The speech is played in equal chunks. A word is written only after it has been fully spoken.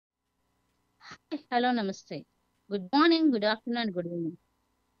Hello నమస్తే, good morning, good afternoon, good evening.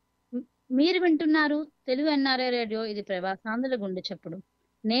 మీరు వింటున్నారు తెలుగు ఎన్ఆర్ఐ రేడియో. ఇది ప్రవాసాంధ్రుల గుండె చప్పుడు.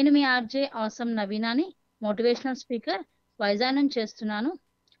 నేను మీ RJ awesome నవీనాని, motivational speaker, Vizag నుంచి చేస్తున్నాను.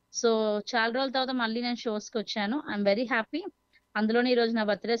 సో చాలా రోజుల తర్వాత మళ్ళీ నేను షోస్కి వచ్చాను. I'm very happy. అందులోని ఈ రోజు నా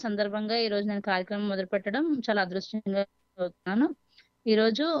బర్త్డే సందర్భంగా ఈ రోజు నేను కార్యక్రమం మొదలు పెట్టడం చాలా అదృష్టంగా అవుతున్నాను. ఈ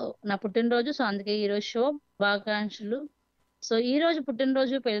రోజు నా పుట్టినరోజు, సో అందుకే ఈ రోజు షో శుభాకాంక్షలు. సో ఈ రోజు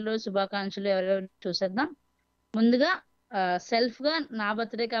పుట్టినరోజు, పెళ్లి రోజు శుభాకాంక్షలు ఎవరెవరు చూసేద్దాం. ముందుగా సెల్ఫ్ గా నా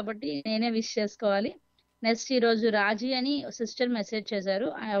బర్త్డే కాబట్టి నేనే విష్ చేసుకోవాలి. నెక్స్ట్ ఈ రోజు రాజీ అని సిస్టర్ మెసేజ్ చేశారు,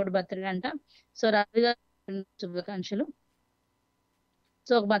 ఆవిడ బర్త్డే అంట. సో రాజీ గారు శుభాకాంక్షలు.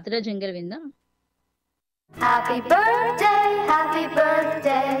 సో ఒక బర్త్డే జింగిల్ విందాం. Happy birthday, happy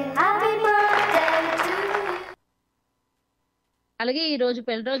birthday, happy birthday to you. అలాగే ఈ రోజు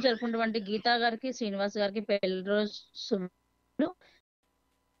పెళ్లి రోజు జరుపుకున్నటువంటి గీతా గారికి, శ్రీనివాస్ గారికి పెళ్లి రోజు శుభాలు.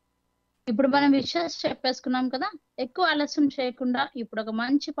 ఇప్పుడు మనం విషయాలు చెప్పేసుకున్నాం కదా, ఎక్కువ ఆలస్యం చేయకుండా ఇప్పుడు ఒక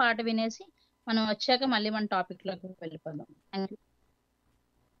మంచి పాట వినేసి మనం వచ్చాక మళ్ళీ మన టాపిక్ లోకి వెళ్ళిపోదాం. Thank you.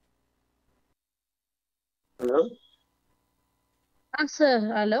 Hello sir.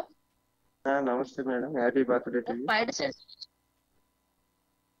 Hello, నమస్తే madam, happy birthday to you.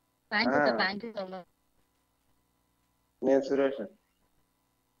 Thank you sir, thank you so much. నేను సురేష్.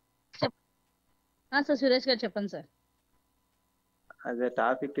 సార్ సురేష్ గారు చెప్పండి సార్. అదే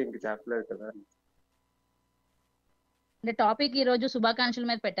టాపిక్ ఇంక చెప్పలేదు కదా. అంటే టాపిక్ ఈ రోజు శుభాకాంక్షల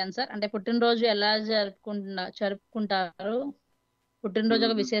మీద పెట్టాను సార్. అంటే పుట్టినరోజు ఎలా జరుపుకుంటారు, పుట్టినరోజు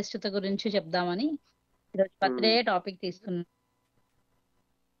ఒక విశిష్టత గురించి చెప్దామని ఈరోజు బర్త్డే టాపిక్ తీసుకున్నాను.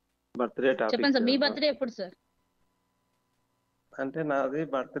 బర్త్డే టాపిక్ చెప్పండి సార్, మీ బర్త్డే ఎప్పుడు సార్? అంటే నాది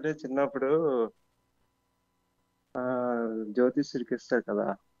బర్త్డే చిన్నప్పుడు జ్యోతిష్యుడికి ఇస్తారు కదా,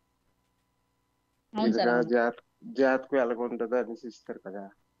 అవును సార్. జాతకు ఎలాగుంటుందో అనేసి ఇస్తారు కదా.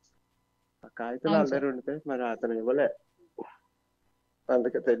 ఆ కాగితాలు అందరు ఉంటే మరి అతను ఇవ్వలే,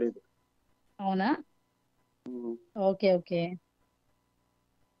 అందుకే తెలియదు. అవునా, ఓకే ఓకే.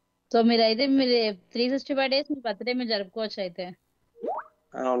 సో మీరు 365 days మీ బర్త్డే మీరు జరుపుకోవచ్చు అయితే.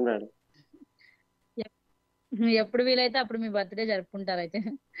 అవును మేడం, ఎప్పుడు వీలైతే అప్పుడు మీ బర్త్డే జరుపుకుంటారు అయితే.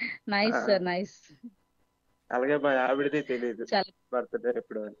 Nice sir, nice. అలాగే మా ఆవిడది తెలియదు బర్త్డే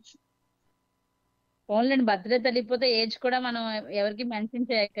ఎప్పుడు అనేసి. ఓన్లీ బర్త్డే తెలియకపోతే ఏజ్ కూడా మనం ఎవరికి మెన్షన్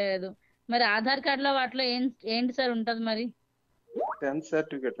చేయలేదు. మరి ఆధార్ కార్డ్ లో వాటిలో ఏంటి సార్ ఉంటది మరి? 10th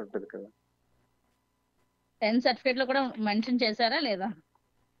సర్టిఫికేట్ ఉంటుంది కదా. 10th సర్టిఫికేట్ లో కూడా మెన్షన్ చేశారా లేదా?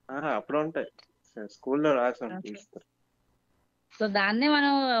 అప్పుడు ఉంటాయి, స్కూల్లో రాసి ఉంటాయి. సో దాన్నే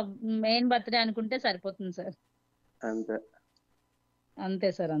మనం మెయిన్ బర్త్డే అనుకుంటే సరిపోతుంది సార్. అంతే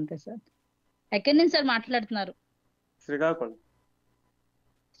అంతే సార్, అంతే సార్. ఎక్కడి నుంచి సార్ మాట్లాడుతున్నారు? Srikakulam.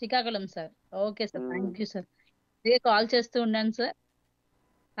 Srikakulam sir. Okay sir, thank you sir. ఇదే కాల్ చేస్తూ ఉండండి sir.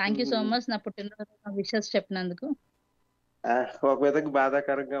 Thank you so much నా పుట్టినరోజు విషెస్ చెప్పినందుకు. ఒక విధంగా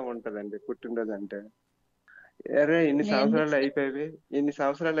బాధాకరంగా ఉంటదండి పుట్టినరోజు అంటే. ఇన్ని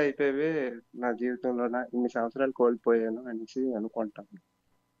సంవత్సరాలు అయిపోయి నా జీవితంలోన ఇన్ని సంవత్సరాలు కోల్పోయాను అనేసి అనుకుంటాను.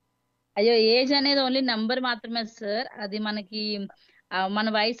 అయ్యో, ఏజ్ అనేది ఓన్లీ నంబర్ మాత్రమే సార్. అది మనకి మన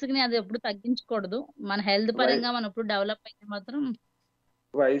వయసుకి అది ఎప్పుడు తగ్గించకూడదు. మన హెల్త్ పరంగా మనం ఎప్పుడు డెవలప్ అయితే మాత్రం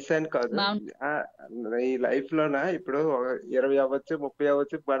వయసు అని కాదు, ఈ లైఫ్ లోన ఇప్పుడు 20 అవ్వచ్చు, 30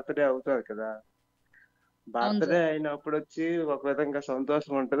 అవ్వచ్చు, బర్త్డే అవుతుంది కదా. బర్త్డే అయినప్పుడు వచ్చి ఒక విధంగా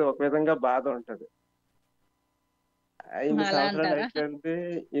సంతోషం ఉంటది, ఒక విధంగా బాధ ఉంటది.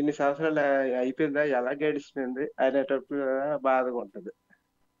 ఇన్ని సంవత్సరాలు అయిపోయిందా, ఎలా గడిచిపోయింది అనేటప్పుడు బాధగా ఉంటది.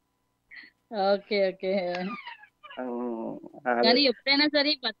 Okay okay. కానీ ఎప్పుడైనా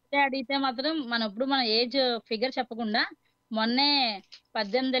సరే బర్త్డే అడిగితే మాత్రం మనం ఎప్పుడు మన ఏజ్ ఫిగర్ చెప్పకుండా మొన్నే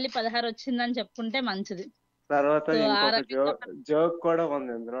 18 16 వచ్చిందని చెప్పుకుంటే మంచిది. తర్వాత జోక్ కూడా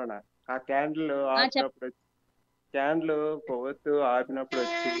ఉంది ఇందులో. ఆ క్యాండిల్ ఆపినప్పుడు, క్యాండిల్ కొవ్వొత్తు ఆపినప్పుడు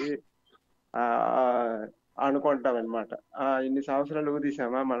వచ్చి అనుకుంటాం అనమాట, ఇన్ని సంవత్సరాలు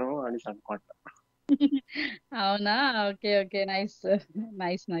ఊదిసామా మనం అనేసి అనుకుంటాం. అవునా, okay okay. Nice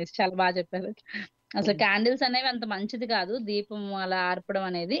nice nice, చాలా బాగా చెప్పారు. అసలు క్యాండిల్స్ అనేవి అంత మంచిది కాదు, దీపం అలా ఆర్పడం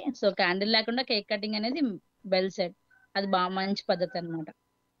అనేది. సో క్యాండిల్ లేకుండా కేక్ కటింగ్ అనేది బెల్ సెట్, అది బాగా మంచి పద్ధతి అనమాట.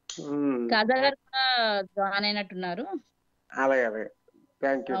 కాజా గారు కూడా join అయినట్టున్నారు.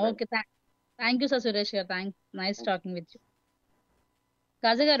 Okay, thank you sir. Suresh గారు, నైస్ టాకింగ్ విత్ యూ.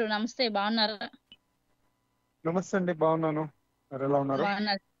 కాజా గారు నమస్తే, బాగున్నారా? నమస్తే అండి, బాగున్నాను.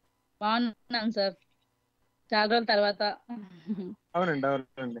 బాగున్నాను సార్, చాలా రోజుల తర్వాత. అవునండి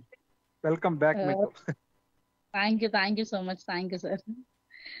అవునండి, welcome back. Thank you so much. Thank you sir.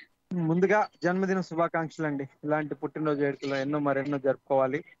 ముందుగా జన్మదిన శుభాకాంక్షలు అండి. ఇలాంటి పుట్టినరోజు వేడుకలు మరెన్నో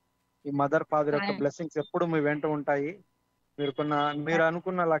జరుపుకోవాలి. ఈ మదర్ ఫాదర్ యొక్క బ్లెస్సింగ్స్ ఎప్పుడు మీ వెంట ఉంటాయి. మీరు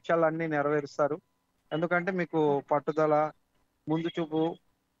అనుకున్న లక్ష్యాలన్నీ నెరవేరుస్తారు. ఎందుకంటే మీకు పట్టుదల, ముందు చూపు,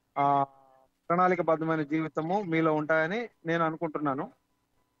 ఆ ప్రణాళికబద్ధమైన జీవితము మీలో ఉంటాయని నేను అనుకుంటున్నాను.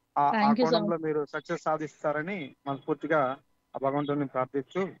 ఆ థ్యాంక్ యూ సో కోణంలో మచ్. మీరు సక్సెస్ సాధిస్తారని మనస్ఫూర్తిగా ఆ భగవంతుడిని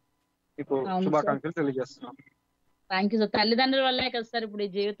ప్రార్థిస్తూ మీకు అవును సార్. శుభాకాంక్షలు తెలియజేస్తున్నాం. Thank you sir. తల్లిదండ్రుల వల్లే కదా సార్ ఇప్పుడు ఈ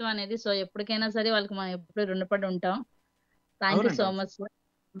జీవితం అనేది. సో ఎప్పటికైనా సరే వాళ్ళకి మనం ఎప్పుడు రుణపడి ఉంటాం. థ్యాంక్ యూ సో అవునండి. Much sir.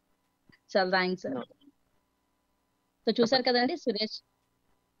 చాలా థ్యాంక్స్ సార్. సో చూసారు కదండి,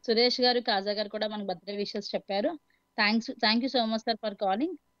 సురేష్ గారు, కాజా గారు కూడా మనకు బర్త్డే విషెస్ చెప్పారు. Thank you so much sir for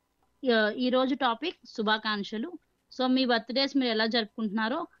calling. ఈ రోజు టాపిక్ శుభాకాంక్షలు. సో మీ బర్త్డేస్ మీరు ఎలా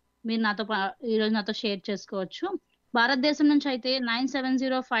జరుపుకుంటున్నారో మీరు ఈ రోజు నాతో షేర్ చేసుకోవచ్చు. భారతదేశం నుంచి అయితే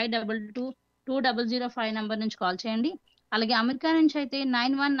 9705222005 నెంబర్ నుంచి కాల్ చేయండి. అలాగే అమెరికా నుంచి అయితే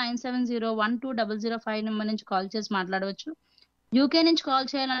 9197012005 నెంబర్ నుంచి కాల్ చేసి మాట్లాడవచ్చు. యూకే నుంచి కాల్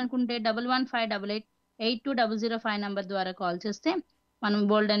చేయాలనుకుంటే 1158282005 నెంబర్ ద్వారా కాల్ చేస్తే మనం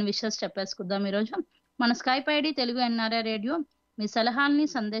బోల్డ్ అండ్ విషెస్ చెప్పేసుకుందాం. ఈరోజు మన Skype ID Telugu NRI radio. మీ సలహాలని,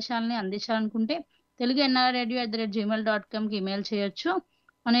 సందేశాలని అందించాలనుకుంటే తెలుగు ఎన్ఆర్ఐ radio@gmail.comకి ఇమెయిల్ చేయొచ్చు.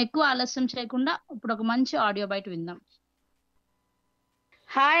 మనం ఎక్కువ ఆలస్యం చేయకుండా ఇప్పుడు ఒక మంచి ఆడియో బయట విందాం.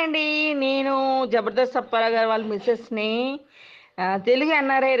 హాయ్ అండి, నేను జబర్దస్త్ అప్పారావు గారు వాళ్ళ మిస్సెస్ని. తెలుగు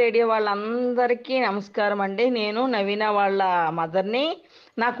ఎన్ఆర్ఐ రేడియో వాళ్ళందరికీ నమస్కారం అండి. నేను నవీన వాళ్ళ మదర్ని.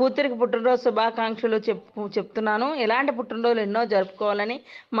 నా కూతురికి పుట్టినరోజు శుభాకాంక్షలు చెప్తున్నాను. ఇలాంటి పుట్టినరోజులు ఎన్నో జరుపుకోవాలని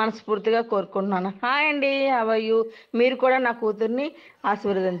మనస్ఫూర్తిగా కోరుకుంటున్నాను. హాయ్ అండి, హౌ ఆర్ యు? మీరు కూడా నా కూతుర్ని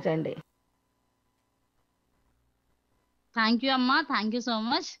ఆశీర్వదించండి. థ్యాంక్ యూ అమ్మా, థ్యాంక్ యూ సో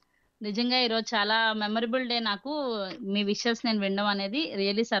మచ్. నిజంగా ఈరోజు చాలా మెమరబుల్ డే. నాకు మీ విషెస్ నేను వినడం అనేది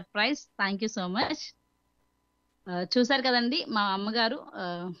really surprise. Thank you so much. చూసారు కదండి మా అమ్మగారు.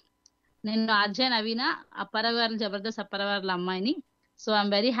 నేను ఆర్జే నవీన, అప్పారావు గారు, జబర్దస్త్ అప్పారావు గారి అమ్మాయిని. సో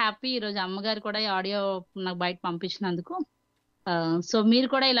ఐఎమ్ వెరీ హ్యాపీ ఈరోజు అమ్మగారు కూడా ఈ ఆడియో నాకు బయట పంపించినందుకు. సో మీరు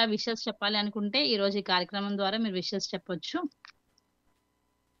కూడా ఇలా విషెస్ చెప్పాలి అనుకుంటే ఈరోజు ఈ కార్యక్రమం ద్వారా మీరు విషెస్ చెప్పొచ్చు.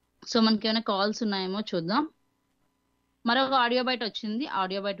 సో మనకి ఏమైనా కాల్స్ ఉన్నాయేమో చూద్దాం. మరొక ఆడియో బయట వచ్చింది,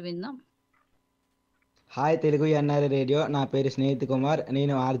 ఆడియో బయట విందాం. హాయ్ తెలుగు ఎన్ఆర్ఐ రేడియో, నా పేరు స్నేహిత్ కుమార్.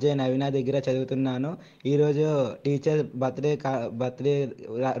 నేను ఆర్జే నవీన దగ్గర చదువుతున్నాను. ఈరోజు టీచర్ బర్త్డే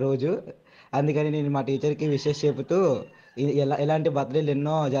రోజు, అందుకని నేను మా టీచర్కి విషెస్ చెబుతూ ఇలాంటి బర్త్డేలు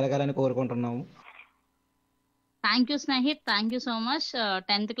ఎన్నో జరగాలని కోరుకుంటున్నాము. Thank you Snehith, thank you so much.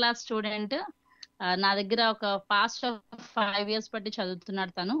 10th class student నా దగ్గర ఒక పాస్ట్ 5 years బట్టి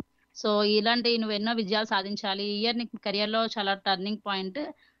చదువుతున్నాడు తను. సో ఇలాంటి నువ్వు ఎన్నో విజయాలు సాధించాలి. ఈ ఇయర్ నీకు కెరియర్ లో చాలా turning point.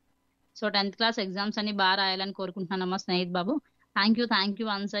 So 10th class exams అన్ని బాగా రాయాలని కోరుకుంటున్నానమ్మా స్నేహిత్ బాబు. Thank you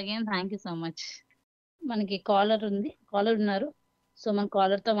once again, thank you so much. మనకి కాలర్ ఉన్నారు. సో మన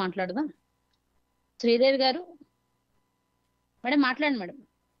కాలర్ తో మాట్లాడదాం. శ్రీదేవి గారు, మేడం మాట్లాడండి మేడం.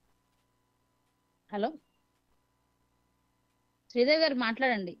 హలో శ్రీదేవి గారు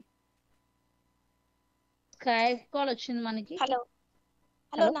మాట్లాడండి. స్కైప్ కాల్ వచ్చింది మనకి. హలో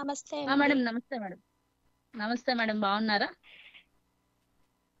నమస్తే మేడం. నమస్తే మేడం, బాగున్నారా?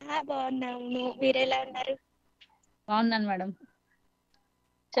 బాగున్నాను, మీరెలా ఉన్నారు? బాగున్నాను మేడం,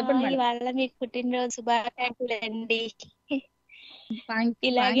 చెప్పండి మేడం. ఇవాళ మీకు పుట్టినరోజు శుభాకాంక్షలు అండి.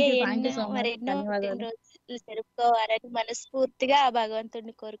 ఇలాగే మరెన్నో పుట్టినరోజులు జరుపుకోవాలని మనస్ఫూర్తిగా ఆ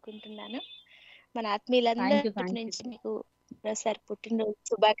భగవంతుడిని కోరుకుంటున్నాను. మన ఆత్మీయులందరి నుంచి మీకు మరోసారి పుట్టినరోజు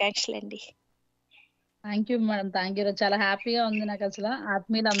శుభాకాంక్షలు అండి. Thank you madam, thank you. చాలా హ్యాపీగా ఉంది నాకు. అసలు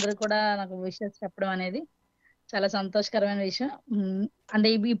ఆత్మీయులు అందరూ కూడా నాకు విషెస్ చెప్పడం అనేది చాలా సంతోషకరమైన విషయం. అంటే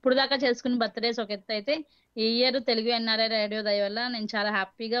ఇప్పుడు దాకా చేసుకున్న బర్త్డేస్ ఒక ఎత్తు అయితే, ఈ ఇయర్ తెలుగు ఎన్ఆర్ఐ రేడియో దయ వల్ల నేను చాలా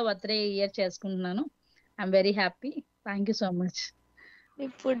హ్యాపీగా బర్త్డే ఈ ఇయర్ చేసుకుంటున్నాను. I'm very happy. Thank you so much. మీ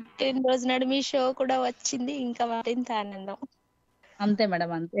పుట్టినరోజు నాడు మీ షో కూడా వచ్చింది, ఇంకా మరింత ఆనందం. అంతే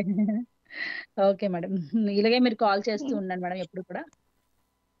మేడం, అంతే. ఓకే మేడం, ఇలాగే మీరు కాల్ చేస్తూ ఉండండి మేడం ఎప్పుడు కూడా.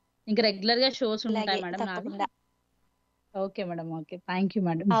 ఇంకా రెగ్యులర్ గా షోస్ ఉంటాయి మేడం నాది. Okay madam, okay. Thank you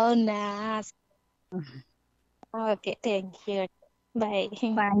madam. అవునా, okay, thank you, bye.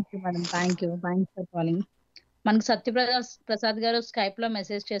 Thank you madam, thanks for calling. మనకు సత్యప్రసాద్ గారు స్కైప్ లో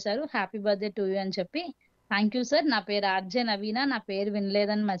మెసేజ్ చేశారు, హ్యాపీ బర్త్డే టు యూ అని చెప్పి. Thank you sir. నా పేరు ఆర్జే నవీన, నా పేరు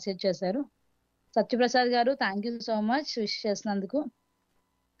వినలేదని మెసేజ్ చేశారు. సత్యప్రసాద్ గారు thank you so much wish చేసినందుకు.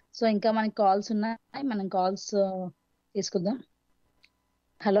 సో ఇంకా మనకి కాల్స్ ఉన్నాయి, మనం కాల్స్ తీసుకుందాం.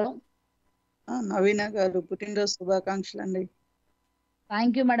 హలో నవీన గారు, పుట్టినరోజు శుభాకాంక్షలు అండి.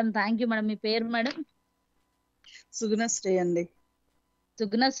 థ్యాంక్ యూ మేడం, మీ పేరు మేడం? సుగుణశ్రీ అండి.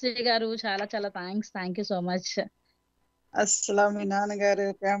 సుగుణశ్రీ గారు, చాలా చాలా థ్యాంక్ యూ సో మచ్. అసలు మీ నాన్నగారు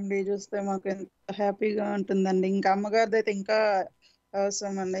ఫ్యామిలీ చూస్తే మాకు ఎంత హ్యాపీగా ఉంటుందండి. ఇంకా అమ్మగారిది అయితే ఇంకా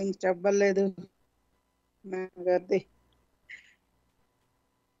అవసరం అండి, ఇంక చెప్పలేదు నాన్నగారిది.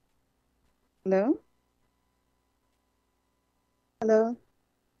 హలో హలో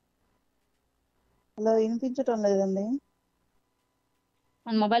హలో, వినిపించటం లేదండి.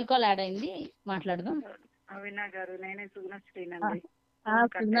 మన మొబైల్ కాల్ యాడ్ అయింది, మాట్లాడదాం. నవీనా గారు, నేనే సుగుణశ్రీనండి.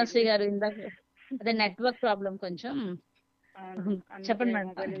 సుగుణశ్రీ గారు, ఇందాక అదే నెట్వర్క్ ప్రాబ్లం కొంచెం. చెప్పండి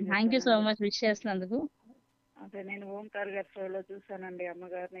madam. Thank you so much wish చేస్తున్నందుకు. అదే నేను ఓంకార్ గారి షోలో చూసానండి,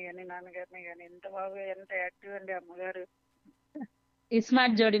 అమ్మగారిని కానీ నాన్నగారిని కానీ. ఎంత బాగా, ఎంత యాక్టివ్ అండి అమ్మగారు.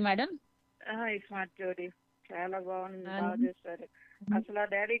 స్మార్ట్ జోడీ మేడం. స్మార్ట్ జోడీ చాలా బాగుంది, బాగా చేస్తారు. అసలు ఆ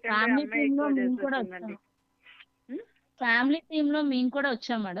డాడీ కంటే అమ్మాయి ఎక్కువ చేస్తుందండి. ఫ్యామిలీ టీమ్ లో మేము కూడా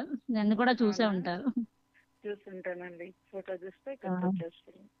వచ్చాం మేడం, నన్ను కూడా చూసే ఉంటారు. చూస్తుంటానండి, ఫోటో చూస్తే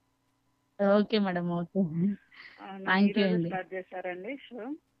గుర్తొచ్చేస్తుంది. Okay madam, okay, thank you అండి. స్టార్ట్ చేశారండి షో?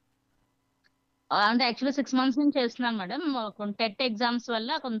 అంటే యాక్చువల్లీ 6 months నుంచి చేస్తున్నాను మేడం. టెట్ ఎగ్జామ్స్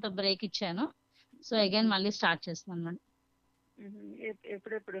వల్ల కొంత బ్రేక్ ఇచ్చాను. సో అగైన్ మళ్ళీ స్టార్ట్ చేస్తున్నాను మేడం.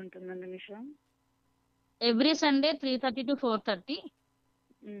 ఎప్పుడెప్పుడు ఉంటుందండి మీ show? Every Sunday 3:30 to 4:30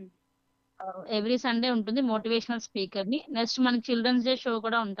 every Sunday ఉంటుంది. మోటివేషనల్ స్పీకర్ ని. నెక్స్ట్ మనకి చిల్డ్రన్స్ డే షో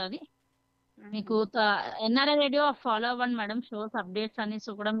కూడా ఉంటుంది. మీకు ఎన్ఆర్ఐ రేడియో ఫాలో అవ్వండి మేడం, షోస్ అప్డేట్స్ అన్ని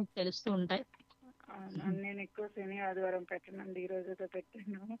కూడా మీకు తెలుస్తూ ఉంటాయి. నేను ఎక్కువ శని ఆదివారం పెట్టనండి, ఈ రోజుతో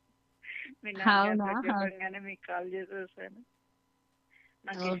పెట్టాను. మీ నాన్నగారు మీకు కాల్ చేసి వస్తాను.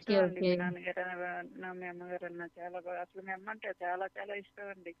 నాకు ఇష్టం అండి మీ నాన్నగారు, మీ అమ్మగారు అన్న చాలా బాగా. అసలు మీ అమ్మ అంటే చాలా చాలా ఇష్టం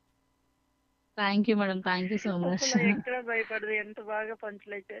అండి. Thank you madam, thank you so much. ఎక్కడ భయపడదు, ఎంత బాగా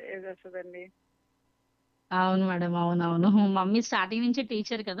పంచులైతే వస్తుందండి. అవును మేడం, అవునవును. మమ్మీ స్టార్టింగ్ నుంచి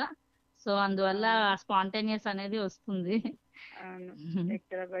టీచర్ కదా, సో అందువల్ల స్పాంటేనియస్ అనేది వస్తుంది. అవును,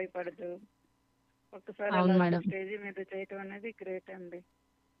 ఎక్కడ భయపడదు. ఒక్కసారి స్టేజ్ మీద చేయటం అనేది గ్రేట్ అండి.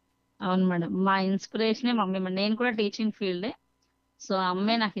 అవును మేడం, మా ఇన్స్పిరేషనే మమ్మీ. నేను కూడా టీచింగ్ ఫీల్డే, సో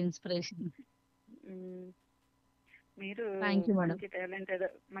అమ్మే నాకు ఇన్స్పిరేషన్. మీరు మంచి టాలెంటెడ్,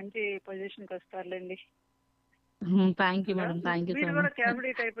 మంచి పొజిషన్ కి వస్తారులేండి. Thank you madam, thank you so much. కూడా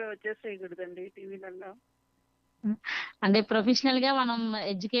కామెడీ టైప్ వచ్చేసేయకూడదండి టీవీలలో. అంటే ప్రొఫెషనల్ గా మనం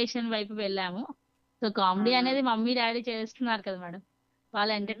ఎడ్యుకేషన్ వైపు వెళ్ళాము. సో కామెడీ అనేది మమ్మీ డాడీ చేస్తున్నారు కదా మేడం,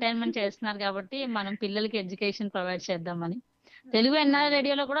 వాళ్ళు ఎంటర్టైన్మెంట్ చేస్తున్నారు కాబట్టి మనం పిల్లలకి ఎడ్యుకేషన్ ప్రొవైడ్ చేద్దామని తెలుగు ఎన్ఆర్ఐ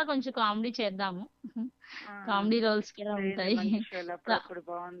రేడియోలో కూడా కొంచెం కామెడీ చేద్దాము. కామెడీ రోల్స్ కూడా ఉంటాయి.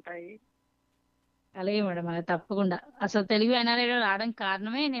 బాగుంటాయి. అలాగే మేడం, అలా తప్పకుండా. అసలు తెలుగు ఎన్ఆర్ఐ రేడియో రావడానికి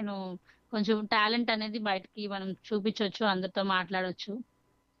కారణమే నేను కొంచెం టాలెంట్ అనేది బయటకి మనం చూపించవచ్చు, అందరితో మాట్లాడవచ్చు.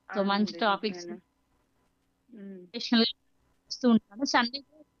 సో మంచి టాపిక్స్ ఉంటాను. సండే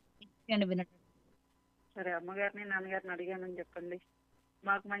వినట్టు. సరే, అమ్మగారిని నాన్నగారిని అడిగానని చెప్పండి.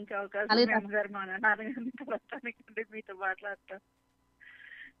 మాకు మంచి అవకాశం. అమ్మగారు మా నాన్నగారిని కలవటానికి మీతో మాట్లాడతా.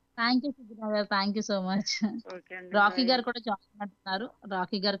 థ్యాంక్ యూ సుబ్బినా గారు, thank you so much. Rocky గారు కూడా జాయిన్ అవుతున్నారు.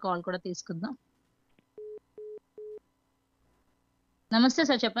 రాకీ గారు కాల్ కూడా తీసుకుందాం. నమస్తే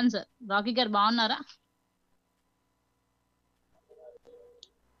సార్, చెప్పండి సార్. రాకీ గారు బాగున్నారా?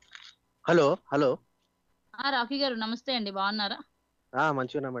 Hello hello. రాకీ గారు నమస్తే అండి, బాగున్నారా?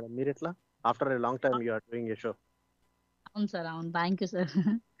 మంచిగా మేడం, మీరు ఎట్లా? After a long time you are doing a show. అవును సార్, అవును, థ్యాంక్ యూ సార్.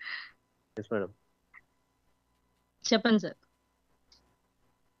 మేడం చెప్పండి సార్.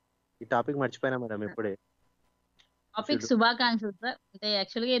 ఈ టాపిక్ మర్చిపోయినా మేడం ఇప్పుడే. టాపిక్ శుభాకాంక్షలు సార్. అంటే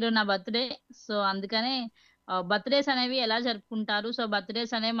యాక్చువల్గా ఈరోజు నా బర్త్డే, సో అందుకనే బర్త్డేస్ అనేవి ఎలా జరుపుకుంటారు, సో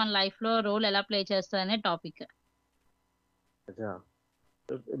బర్త్డేస్ అనేవి మన లైఫ్ లో రోల్ ఎలా ప్లే చేస్తాయి అనే టాపిక్.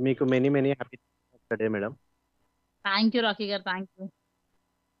 మీకు many happy birthday madam. Thank you Rocky గారు, థ్యాంక్ యూ,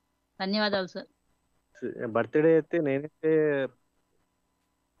 ధన్యవాదాలు సార్. బర్త్డే అయితే నేనైతే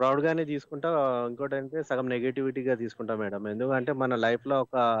ప్రౌడ్ గానే తీసుకుంటా. ఇంకోటి అంటే సగం నెగటివిటీగా తీసుకుంటా మేడం. ఎందుకంటే మన లైఫ్ లో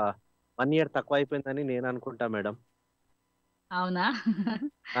ఒక 1 year తక్కువ అయిపోయిందని నేను అనుకుంటా మేడం. అవునా?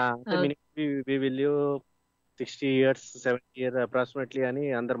 We will you 60 years 70 years approximately అని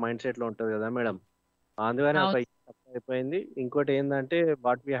అందరు మైండ్ సెట్ లో ఉంటది కదా మేడం. అందుకనే ఒక తక్కువ అయిపోయింది. ఇంకోటి ఏంటంటే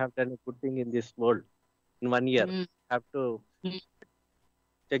what we have done good thing in this world in 1 year. Have to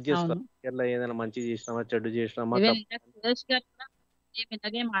check చేసుకోవాలి, ఇయర్లో ఏదైనా మంచి చేసినామా చెడు చేసినామా.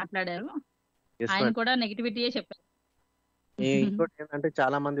 ఇలాగే మాట్లాడారు, ఆయన కూడా నెగటివిటీయే చెప్పారు. ఇంకోటి ఏంటంటే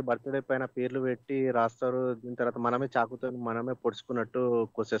చాలా మంది బర్త్డే పైన పేర్లు పెట్టి రాస్తారు, దీని తర్వాత మనమే చాకుతో మనమే పొడుచుకున్నట్టు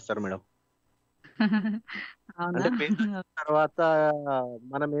కోసేస్తారు మేడం. అంటే పేరు తర్వాత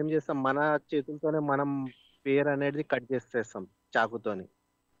మనం ఏం చేస్తాం, మన చేతులతోనే మనం పేరు అనేది కట్ చేసేస్తాం చాకుతోని.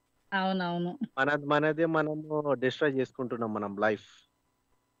 అవునవును, మనదే మనము డిస్ట్రాయ్ చేసుకుంటున్నాం మనం లైఫ్.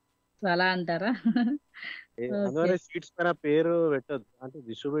 అలా అంటారా? అందువల్ల సీట్స్ పైన పేరు పెట్టొద్దు, అంటే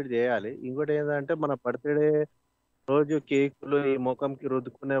డిస్ట్రిబ్యూట్ చేయాలి. ఇంకోటి ఏంటంటే మన బర్త్డే రోజు కేకులు ఈ ముఖంకి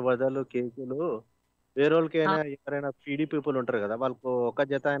రుద్దుకునే బదులు కేకులు వేరే వాళ్ళకైనా ఎవరైనా ఫీడీ పీపుల్ ఉంటారు కదా, వాళ్ళకు ఒక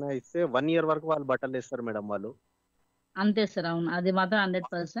జత అయినా ఇస్తే 1 year వరకు వాళ్ళు బట్టలు వేస్తారు మేడం వాళ్ళు. అంతే సార్, అవును, అది మాత్రం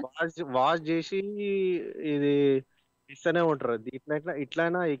 100%. వాష్ చేసి ఇది ఇస్తూనే ఉంటారు.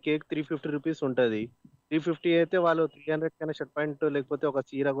 ఇట్లైనా ఈ కేక్ 350 రూపీస్ ఉంటుంది. 350 అయితే వాళ్ళు 300 కైనా షర్ట్ ప్యాంట్ లేకపోతే ఒక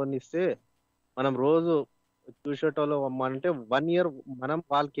చీర కొని ఇస్తే మనం రోజు చూసేటోళ్ళు అంటే 1 year మనం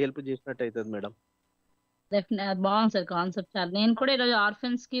వాళ్ళకి హెల్ప్ చేసినట్టు అవుతుంది మేడం. బాగుంది సార్ కాన్సెప్ట్. చాలా నేను కూడా ఈరోజు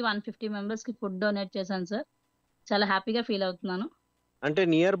ఆర్ఫన్స్ కి 150 మెంబర్స్ కి ఫుడ్ డొనేట్ చేశాను సార్. చాలా హ్యాపీగా ఫీల్ అవుతున్నాను. అంటే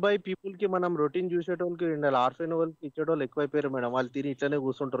నియర్ బై పీపుల్ కి మనం రొటీన్ చూసేటోళ్ళకి ఉండాలి. ఆర్ఫన్ వాళ్ళకి ఇచ్చేటోళ్ళు ఎక్కువైపోయారు మేడం. వాళ్ళు తిని ఇట్లనే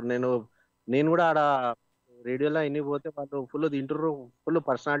కూర్చుంటారు. నేను కూడా ఆడ రేడియోలో ఎన్ని పోతే వాళ్ళు ఫుల్ తింటుర్రు, ఫుల్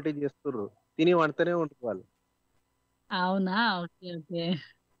పర్సనాలిటీ చేస్తుర్రు, తిని వండుతూనే ఉంటారు వాళ్ళు. అవునా? Okay okay.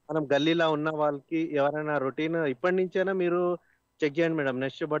 మనం గల్లీలో ఉన్న వాళ్ళకి ఎవరైనా రొటీన్ ఇప్పటి నుంచైనా మీరు చెక్ చేయండి మేడం.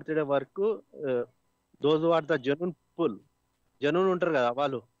 నెక్స్ట్ బర్త్డే వరకు those are the genuine people, genuine ఉంటారు కదా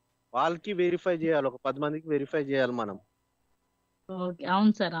వాళ్ళకి వెరిఫై చేయాలి. ఒక 10 మందికి వెరిఫై చేయాలి మనం. ఓకే.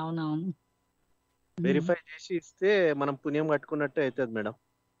 అవును సార్, అవునవును. వెరిఫై చేసి ఇస్తే మనం పుణ్యం కట్టుకున్నట్టే అవుతుంది మేడం.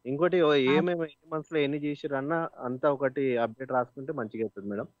 ఇంకోటి ఏమేమి ఎన్ని మంత్స్ లో ఎన్ని చేసిరన్నా అంతా ఒకటి అప్డేట్ రాసుకుంటే మంచిగా అవుతుంది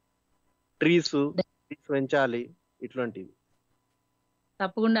మేడం. ట్రీస్ పెంచాలి ఇట్లాంటివి.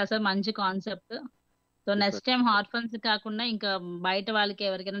 తప్పకుండా సార్, మంచి concept. So next time orphans కాకుండా ఇంకా బయట వాళ్ళకి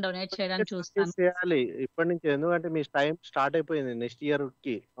ఎవరికైనా డొనేట్ చేయడానికి చూస్తాను. చేయాలి ఇప్పటి నుంచి, ఎందుకంటే మీ టైం స్టార్ట్ అయిపోయింది. నెక్స్ట్ ఇయర్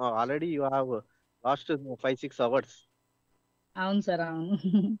కి already you have lost 5-6 hours. అవును సార్, అవును.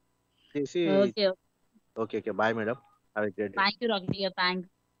 చేసి okay okay bye madam. Thank you rocket గారు.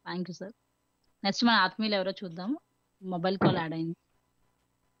 Thank you sir. నెక్స్ట్ మన ఆత్మీయులు ఎవరో చూద్దాము. మొబైల్ కాల్ యాడ్ అయింది.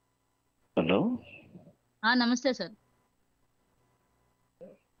 హలో, నమస్తే సార్.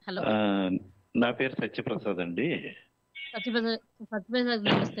 హలో, నా పేరు సత్యప్రసాద్ అండి. సత్యప్రసాద్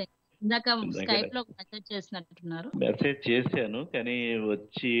నమస్తే. ఇందాక స్కైప్ లో మెసేజ్ చేసినట్టున్నారు. మెసేజ్ చేశాను కానీ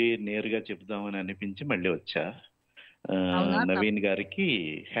వచ్చి నేరుగా చెప్దామని అనిపించి మళ్ళీ వచ్చా. నవీన్ గారికి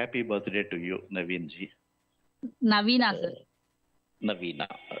happy birthday to you. Naveen G. Naveena sir? Naveena,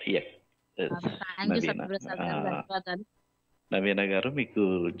 Naveena గారు మీకు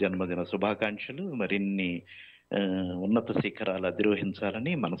జన్మదిన శుభాకాంక్షలు. మరిన్ని ఉన్నత శిఖరాలు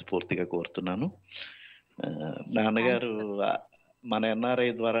అధిరోహించాలని మనస్ఫూర్తిగా కోరుతున్నాను. నాన్నగారు మన ఎన్ఆర్ఐ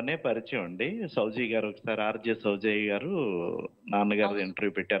ద్వారానే పరిచయం అండి. సౌజీ గారు ఒకసారి ఆర్జే సౌజయ్య గారు నాన్నగారు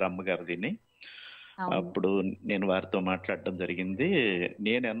ఇంటర్వ్యూ పెట్టారు, అమ్మగారిని. అప్పుడు నేను వారితో మాట్లాడడం జరిగింది.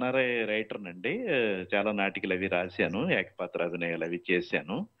 నేను ఎన్ఆర్ఐ రైటర్ నండి, చాలా నాటికలు అవి రాశాను, ఏకపాత్ర అభినయాలు అవి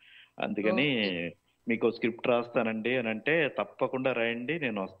చేశాను. అందుకని మీకు స్క్రిప్ట్ రాస్తానండి అని అంటే తప్పకుండా రాయండి,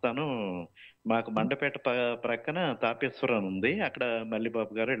 నేను వస్తాను. మాకు మండపేట ప్రక్కన తాపేశ్వరం ఉంది, అక్కడ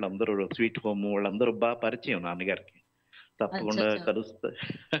మల్లిబాబు గారు వీళ్ళందరూ స్వీట్ హోమ్ వాళ్ళందరూ బాగా పరిచయం నాన్నగారికి. తప్పకుండా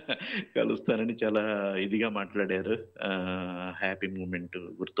కలుస్తానని చాలా ఇదిగా మాట్లాడారు. హ్యాపీ మూమెంట్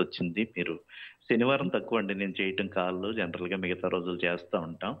గుర్తొచ్చింది. మీరు శనివారం తక్కువ అండి నేను చేయటం కాళ్ళు, జనరల్ గా మిగతా రోజులు చేస్తా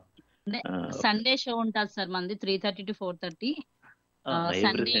ఉంటాం. సండే షో ఉంటుంది సార్ మంది 3:30 to 4:30.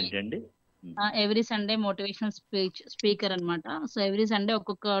 Every Sunday motivational speaker అన్నమాట. సో ఎవ్రీ సండే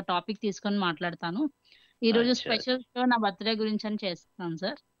ఒక్కొక్క టాపిక్ తీసుకొని మాట్లాడతాను. ఈ రోజు స్పెషల్ షో నా బర్త్డే గురించి అని చేస్తాను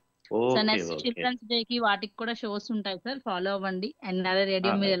sir. So next children's day కి వాటికి కూడా షోస్ ఉంటాయి సార్, ఫాలో అవ్వండి. ఎన్ఆర్ఐ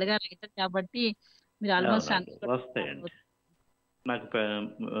రేడియో మీరు ఎలాగా రైటర్ కాబట్టి మీరు ఆల్మోస్ట్ వస్తాయండి. నాకు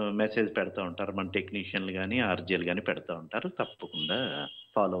మెసేజ్ పెడతా ఉంటారు మన టెక్నీషియన్లు కానీ ఆర్జీలు కానీ పెడతా ఉంటారు, తప్పకుండా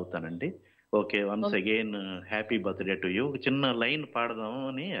ఫాలో అవుతానండి. Okay, once again happy birthday to you. ఒక చిన్న లైన్ పాడదాం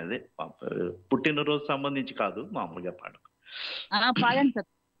అని, అదే పుట్టినరోజు సంబంధించి కాదు, మామూలుగా పాడండి sir.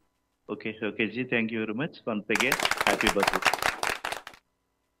 Okay G, thank you very much. Once again happy birthday.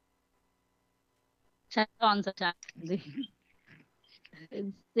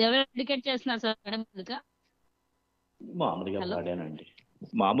 ఎవరు డెడికేట్ చేస్తున్నారు సార్ మేడం? మామూలుగా పాడానండి,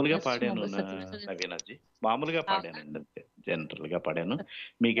 మామూలుగా పాడాను నవీనాజీ, మామూలుగా పాడానండి, అంతే జనరల్ గా పాడాను.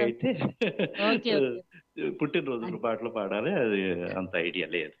 మీకైతే పుట్టినరోజు పాటలు పాడాలి అది అంత ఐడియా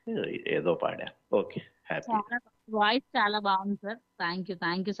లేదు, ఏదో పాడా. Okay, happy. వాయిస్ చాలా బాగుంది సార్.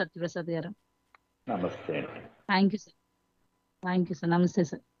 థ్యాంక్ యూ సత్యప్రసాద్ గారు. నమస్తే అండి. Thank you sir. నమస్తే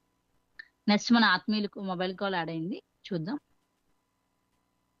సార్. నెక్స్ట్ మన ఆత్మీయులకు మొబైల్ కాల్ యాడ్ అయింది, చూద్దాం.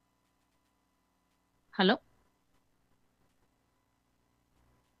 Hello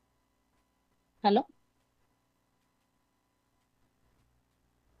hello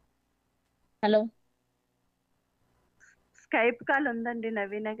hello Skype call ఉందండి,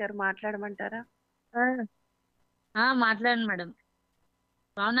 నవీనా గారు మాట్లాడమంటారా? మాట్లాడండి మేడం.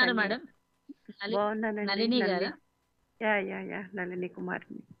 బాగున్నారా మేడం? బాగున్నానండి. నళిని గారా? యా నళిని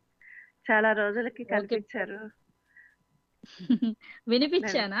కుమార్ని. చాలా రోజులకి కనిపించారు.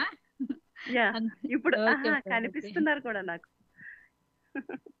 వినిపించానా? ఇప్పుడు కనిపిస్తున్నారు కూడా నాకు.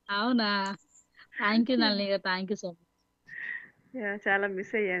 అవునా? థ్యాంక్ యూ నళిని గారు, థ్యాంక్ యూ సో మచ్. చాలా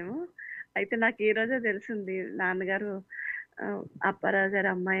మిస్ అయ్యాము. అయితే నాకు ఈ రోజే తెలిసింది నాన్నగారు అప్పారావు గారు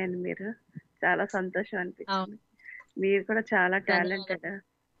అమ్మాయి అని. మీరు చాలా సంతోషం అనిపించింది. మీరు కూడా చాలా టాలెంటెడ్.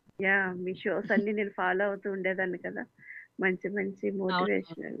 యా, మీ షోస్ అన్ని నేను ఫాలో అవుతూ ఉండేదాన్ని కదా. మంచి మంచి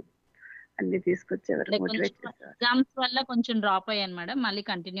మోటివేషనల్ అన్ని తీసుకొచ్చేవారు, మోటివేట్ చేసేవారు. ఎగ్జామ్స్ వల్ల కొంచెం డ్రాప్ అయ్యాను మేడం, మళ్ళీ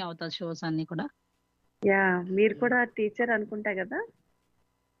కంటిన్యూ అవుతాయి షోస్ అన్ని కూడా. యా, మీరు కూడా టీచర్ అనుకుంటా కదా.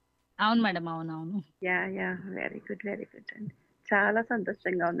 అవును మేడం, అవునవును. యా యా, వెరీ గుడ్ అండి. చాలా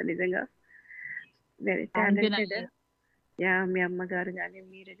సంతోషంగా ఉంది నిజంగా. Very talented. యా, మీ అమ్మగారు కానీ,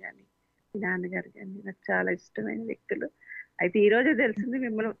 మీరు కానీ, మీ నాన్నగారు కానీ నాకు చాలా ఇష్టమైన వ్యక్తులు. అయితే ఈ రోజే తెలిసింది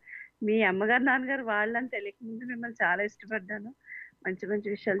మిమ్మల్ని, మీ అమ్మగారు నాన్నగారు వాళ్ళని తెలియకముందు మిమ్మల్ని చాలా ఇష్టపడ్డాను. మంచి మంచి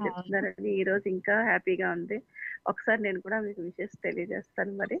విషయాలు చెప్తున్నారని ఈ రోజు ఇంకా హ్యాపీగా ఉంది. ఒకసారి నేను కూడా మీకు విషెస్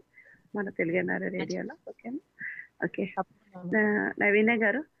తెలియజేస్తాను మరి మన తెలుగు ఎన్ఆర్ఐ రేడియోలో. ఓకేనా? ఓకే. నవీన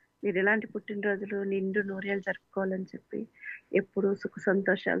గారు, మీరు ఇలాంటి పుట్టినరోజులు నిండు నూరేళ్ళు జరుపుకోవాలని చెప్పి ఎప్పుడు సుఖ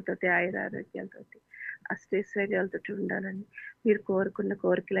సంతోషాలతోటి, ఆయురారోగ్యాలతోటి, అష్టైశ్వర్యాలతో ఉండాలని, మీరు కోరుకున్న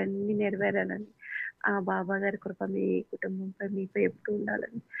కోరికలన్నీ నెరవేరాలని, ఆ బాబా గారి కృప మీ కుటుంబంపై మీపై ఎప్పుడు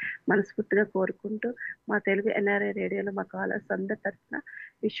ఉండాలని మనస్ఫూర్తిగా కోరుకుంటూ మా తెలుగు ఎన్ఆర్ఐ రేడియోలో మా కాలర్స్ అందరి తరఫున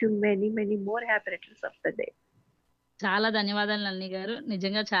wish you many many more happy returns of the day. చాలా ధన్యవాదాలు నల్లి గారు,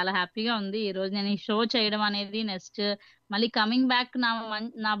 నిజంగా చాలా హ్యాపీగా ఉంది ఈ రోజు నేను ఈ షో చేయడం అనేది. నెక్స్ట్ మళ్ళీ కమింగ్ బ్యాక్,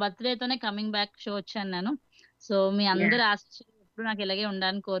 నా బర్త్డేతోనే కమింగ్ బ్యాక్ షో వచ్చాను నేను. సో మీ అందరి ఆశీస్సులు ఎప్పుడు నాకు ఇలాగే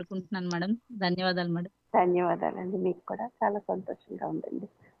ఉండాలని కోరుకుంటున్నాను మేడం. ధన్యవాదాలు మేడం. ధన్యవాదాలండి, మీకు కూడా చాలా సంతోషంగా ఉందండి.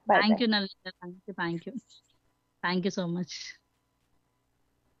 థ్యాంక్ యూ నల్లి గారు, థ్యాంక్ యూ సో మచ్.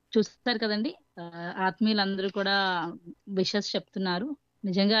 చూస్తారు కదండి, ఆత్మీయులందరూ కూడా విషెస్ చెప్తున్నారు.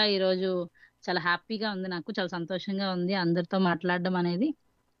 నిజంగా ఈరోజు చాలా హ్యాపీగా ఉంది, నాకు చాలా సంతోషంగా ఉంది అందరితో మాట్లాడడం అనేది.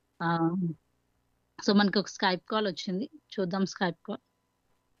 సో మనకి ఒక స్కైప్ కాల్ వచ్చింది, చూద్దాం స్కైప్ కాల్.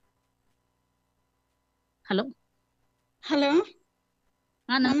 హలో హలో,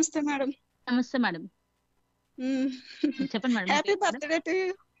 నమస్తే మేడం. నమస్తే మేడం, చెప్పండి madam. Happy birthday to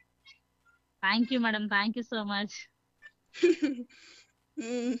you. Thank you madam, thank you so much.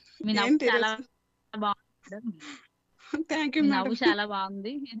 మీ నవ్వు చాలా బాగుంది. Thank you. నవ్వు చాలా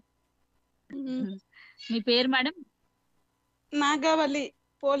బాగుంది. మీ పేరు మేడం? నాగవల్లి,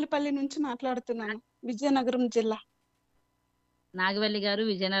 పోలిపల్లి నుంచి మాట్లాడుతున్నాను, విజయనగరం జిల్లా. నాగవల్లి గారు,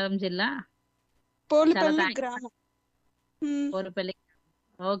 విజయనగరం జిల్లా, పోలిపల్లి గ్రామం. పోలిపల్లి.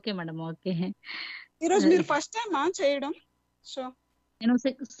 Okay madam, okay. ఈరోజు మీరు ఫస్ట్ టైమా చేయడం షో? నేను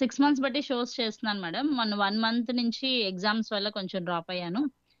 6 months బట్టి షోస్ చేస్తున్నాను మేడం. మొన్న 1 month నుంచి ఎగ్జామ్స్ వల్ల కొంచెం డ్రాప్ అయ్యాను.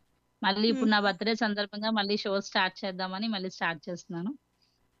 మళ్ళీ ఇప్పుడు నా బర్త్డే సందర్భంగా మళ్ళీ షోస్ స్టార్ట్ చేద్దామని మళ్ళీ స్టార్ట్ చేస్తున్నాను.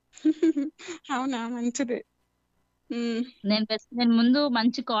 అవునా, మంచిది. నేను ముందు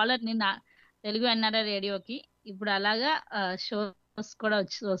మంచి కాలర్ ని తెలుగు ఎన్ఆర్ఐ రేడియోకి, ఇప్పుడు అలాగా షోస్ కూడా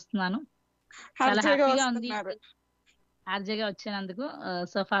వస్తున్నాను. చాలా హ్యాపీగా ఉంది ఆర్జేగా వచ్చినందుకు.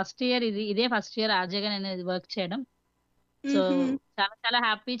 సో ఫస్ట్ ఇయర్ ఇదే ఫస్ట్ ఇయర్ ఆర్జేగా నేను వర్క్ చేయడం. సో చాలా చాలా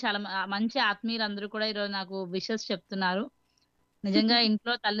హ్యాపీ. చాలా మంచి ఆత్మీయులు అందరూ కూడా ఈరోజు నాకు విషెస్ చెప్తున్నారు. నిజంగా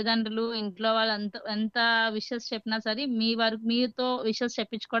ఇంట్లో తల్లిదండ్రులు, ఇంట్లో వాళ్ళు ఎంత విషెస్ చెప్పినా సరే మీతో విషెస్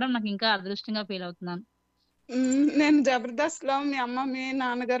చెప్పించుకోవడం నాకు ఇంకా అదృష్టంగా ఫీల్ అవుతున్నాను. నేను జబర్దస్త్ లో మీ అమ్మ మీ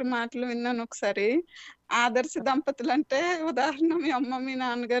నాన్నగారి మాటలు విన్నాను ఒకసారి. ఆదర్శ దంపతులు అంటే ఉదాహరణ మీ అమ్మ మీ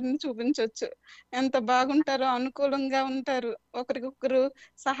నాన్నగారిని చూపించవచ్చు. ఎంత బాగుంటారో, అనుకూలంగా ఉంటారు, ఒకరికొకరు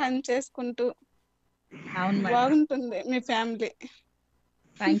సహాయం చేసుకుంటూ. బాగుంటుంది మీ family.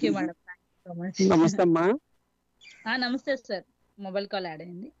 Thank you madam, thank you so much. నమస్తే అమ్మా. నమస్తే సార్, మొబైల్ కాల్ యాడ్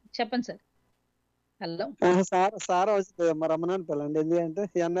అయింది, చెప్పండి సార్. హలో సార్ వచ్చింది రమణ అని పిల్లండి, ఎందుకంటే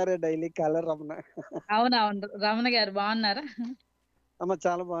ఎన్ఆర్ఐ డైలీ కాలర్ రమణ. అవునవును, రమణ గారు బాగున్నారా? అమ్మా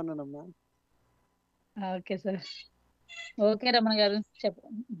చాలా బాగున్నానమ్మా. ఓకే సార్, ఓకే రమణ గారు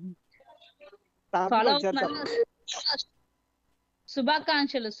చెప్పండి.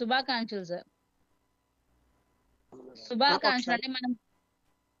 శుభాకాంక్షలు సార్. శుభాకాంక్షలు అంటే మనం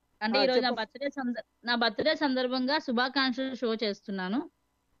అంటే ఈరోజు నా బర్త్డే సందర్భంగా శుభాకాంక్షలు షో చేస్తున్నాను.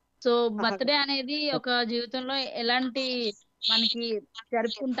 సో బర్త్డే అనేది ఒక జీవితంలో ఎలాంటి మనకి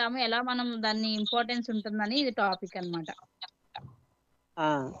జరుపుకుంటాము, ఎలా మనం దాన్ని ఇంపార్టెన్స్ ఉంటుందని ఇది టాపిక్ అన్నమాట.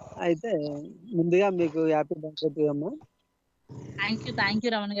 అయితే ముందుగా మీకు హ్యాపీ బర్త్డే అమ్మా. థ్యాంక్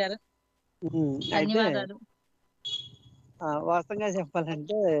యూ రమణ గారు, ధన్యవాదాలు. వాస్తవంగా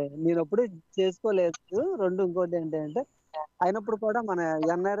చెప్పాలంటే నేను ఎప్పుడు చేసుకోలేదు. ఇంకోటి ఏంటంటే అయినప్పుడు కూడా మన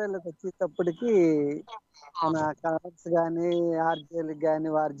ఎన్ఆర్ఐలకు వచ్చేటప్పటికి మన కాలర్స్ కానీ, ఆర్జేలు కానీ,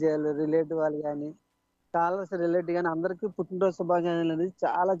 ఆర్జేలు రిలేటివ్ వాళ్ళు కానీ, కాలర్స్ రిలేటివ్ కానీ అందరికీ పుట్టినరోజు శుభాకాంక్షలు అనేది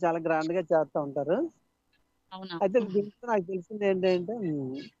చాలా చాలా గ్రాండ్ గా చేస్తూ ఉంటారు. అయితే దీంట్లో నాకు తెలిసింది ఏంటంటే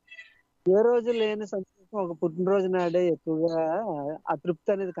ఏ రోజు లేని సంతోషం ఒక పుట్టినరోజు నాడే ఎక్కువగా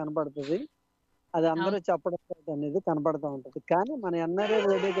అతృప్తి అనేది కనపడుతుంది. అది అందరూ చెప్పడం అనేది కనపడుతూ ఉంటది. కానీ మన ఎన్ఆర్ఐ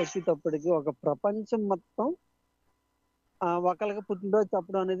రేడియోకి వచ్చేటప్పటికి ఒక ప్రపంచం మొత్తం ఒకరికి పుట్టినరోజు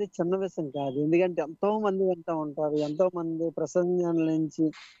చెప్పడం అనేది చిన్న విషయం కాదు. ఎందుకంటే ఎంతో మంది వింటూ ఉంటారు, ఎంతో మంది ప్రసంగాల నుంచి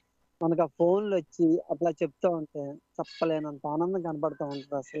మనకు ఆ ఫోన్లు వచ్చి అట్లా చెప్తూ ఉంటే చెప్పలేనంత ఆనందం కనపడుతూ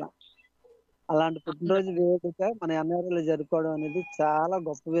ఉంటుంది. అసలు అలాంటి పుట్టినరోజు వేడుక మన ఎన్ఆర్ఐలో జరుపుకోవడం అనేది చాలా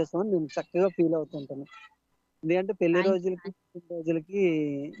గొప్ప విషయం అని నేను చక్కగా ఫీల్ అవుతుంటాను. ఎందుకంటే పెళ్లి రోజులకి పుట్టినరోజులకి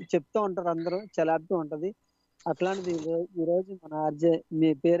చెప్తూ ఉంటారు అందరూ, చాలా హ్యాపీ ఉంటది. అట్లాంటిది ఈ రోజు మన ఆర్జే, మీ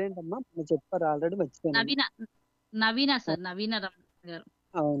పేరేంటమ్మా? మీరు చెప్పారు ఆల్రెడీ, మర్చిపోయాను. నవీన సార్, నవీన గారు.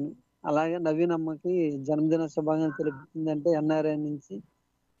 అవును, అలాగే నవీన్ అమ్మకి జన్మదిన శుభాకాంక్షలు తెలుపుతుందంటే ఎన్ఆర్ఐ నుంచి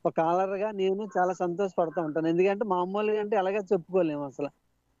ఒక కాలర్ గా నేను చాలా సంతోషపడుతూ ఉంటాను. ఎందుకంటే మామూలుగా అంటే ఎలాగే చెప్పుకోలేము అసలు.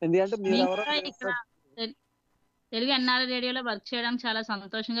 ఎందుకంటే మీరు ఎవరో తెలుగు ఎన్ఆర్ఐ రేడియోలో వర్క్ చేయడం చాలా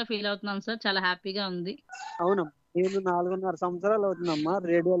సంతోషంగా ఫీల్ అవుతున్నాం సార్, చాలా హ్యాపీగా ఉంది. అవును, నేను 4.5 సంవత్సరాలు అవుతుందమ్మా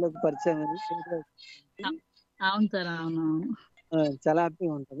రేడియోలోకి పరిచయం. అవును సార్, అవును. చాలా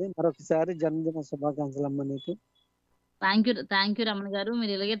హ్యాపీగా ఉంటది. మరొకసారి జన్మదిన శుభాకాంక్షలు అమ్మ నీకు. థ్యాంక్ యూ రమణ గారు.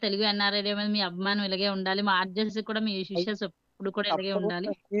 మీరు ఇలాగే తెలుగు ఎన్ఆర్ఐ రేడియో మీద మీ అభిమానం ఇలాగే ఉండాలి. మా ఆర్జెస్ కూడా మీ విషయాలు ఎప్పుడు కూడా ఇలాగే ఉండాలి.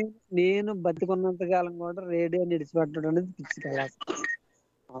 నేను బతికున్నంత కాలం కూడా రేడియో నిడిచిపెట్టడం అనేది పిచ్చి కళ.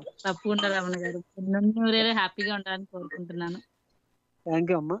 తప్పకుండా రమణ గారు, హ్యాపీగా ఉండాలని కోరుకుంటున్నాను. థ్యాంక్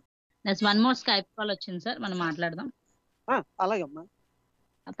యూ అమ్మా. Next one more Skype call వచ్చింది సార్, మనం మాట్లాడదాం. అలాగే అమ్మా.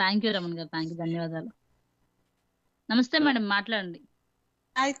 థ్యాంక్ యూ రమణ గారు, థ్యాంక్ యూ, ధన్యవాదాలు. నమస్తే మేడం, మాట్లాడండి.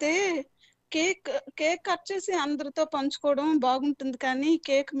 అయితే కేక్ కట్ చేసి అందరితో పంచుకోవడం బాగుంటుంది, కానీ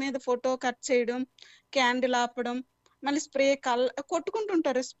కేక్ మీద ఫోటో కట్ చేయడం, క్యాండిల్ ఆపడం, మళ్ళీ స్ప్రే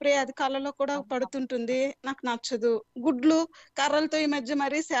కొట్టుకుంటుంటారు. స్ప్రే అది కళ్ళలో కూడా పడుతుంటుంది, నాకు నచ్చదు. గుడ్లు కర్రలతో ఈ మధ్య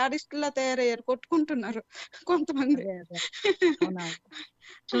మరి శాడిస్టులా తయారయ్యారు, కొట్టుకుంటున్నారు కొంతమంది.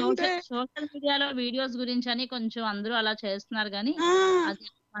 సోషల్ మీడియాలో వీడియోస్ గురించి అని కొంచెం అందరూ అలా చేస్తున్నారు, కానీ అది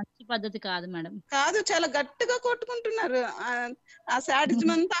మంచి పద్ధతి కాదు మేడం. కాదు, చాలా గట్టిగా కొట్టుకుంటున్నారు. ఆ శాడిజం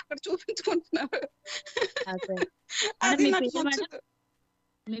అంతా అక్కడ చూపించుకుంటున్నారు.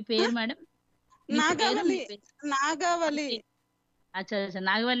 మీ పేరు మేడం? నాగావళి.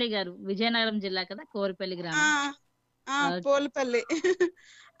 నాగవల్లి గారు, విజయనగరం జిల్లా కదా, కోరిపల్లి గ్రామం. పోలిపల్లి.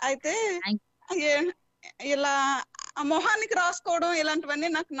 అయితే ఇలా మొహానికి రాసుకోవడం ఇలాంటివన్నీ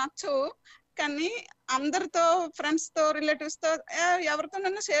నాకు నచ్చవు, కానీ అందరితో, ఫ్రెండ్స్ తో, రిలేటివ్స్ తో,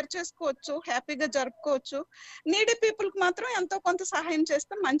 ఎవరితోనైనా షేర్ చేసుకోవచ్చు, హ్యాపీగా జరుపుకోవచ్చు. నీడీ పీపుల్ కి మాత్రం ఎంతో కొంత సహాయం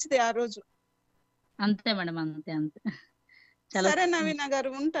చేస్తే మంచిది ఆ రోజు. అంతే మేడం, అంతే. సరే నవీన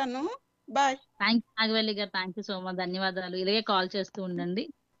గారు, ఉంటాను. బాయ్. థ్యాంక్ యూ నాగవల్లి గారు, థ్యాంక్ యూ సో మచ్, ధన్యవాదాలు. ఇలాగే కాల్ చేస్తూ ఉండండి.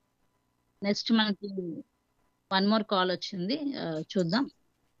 నెక్స్ట్ మనకి వన్ మోర్ కాల్ వచ్చింది, చూద్దాం.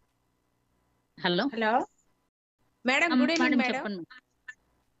 Hello madam, good evening madam. చెప్పండి.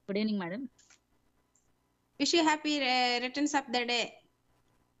 Good evening madam. Wish you happy returns of the day.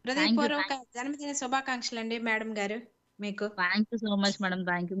 హృదయపూర్వక జన్మదిన శుభాకాంక్షలు అండి మేడం గారు మీకు. Thank you so much madam,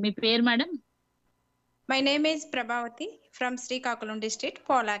 thank you. మీ పేరు madam? My name is Prabhavati from Srikakulam district,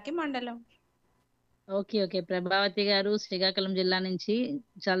 Polaki మండలం. ఓకే, ప్రభావతి గారు, శ్రీకాకుళం జిల్లా నుంచి.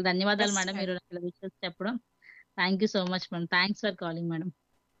 చాలా ధన్యవాదాలు మేడం, మీరు విషయాలు చెప్పడం. Thank you so much madam, thanks for calling madam.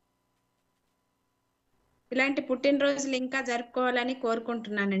 ఇలాంటి పుట్టినరోజులు ఇంకా జరుపుకోవాలని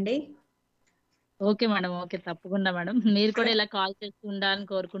కోరుకుంటున్నానండి. ఓకే మేడం, ఓకే, తప్పకుండా మేడం. మీరు కూడా ఇలా కాల్ చేస్తూ ఉండాలని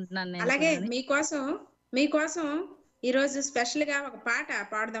కోరుకుంటున్నాను. అలాగే మీకోసం ఈ రోజు స్పెషల్ గా ఒక పాట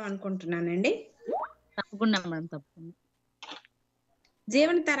పాడదాం అనుకుంటున్నానండి. తప్పకుండా మేడం, తప్పకుండా.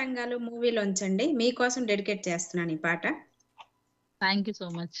 జీవన తరంగాలు మూవీలోంచండి, మీకోసం డెడికేట్ చేస్తున్నాను ఈ పాట. థ్యాంక్ యూ సో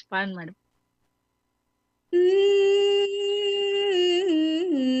మచ్, పాడండి మేడం.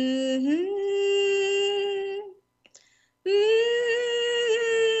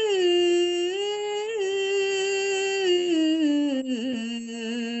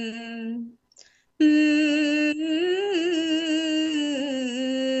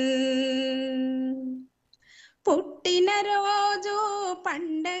 పుట్టినరోజు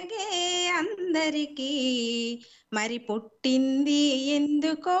పండగే అందరికీ, మరి పుట్టింది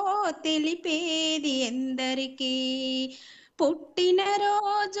ఎందుకో తెలిపేది ఎందరికీ.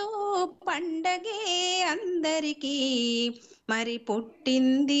 పుట్టినరోజు పండగే అందరికీ, మరి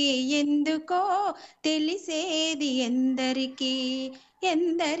పుట్టింది ఎందుకో తెలిసేది ఎందరికీ.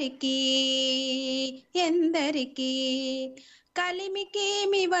 ఎందరికీ ఎందరికీ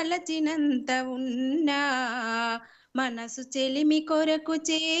కలిమికేమి వలచినంత ఉన్నా, మనసు చెలిమి కొరకు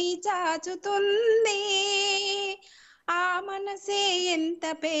చేయి చాచుతుంది. ఆ మనసే ఎంత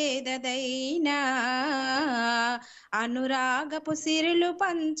పేదదైనా అనురాగపు సిరులు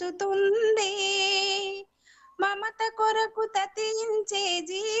పంచుతుంది. మమత కొరకు తతించే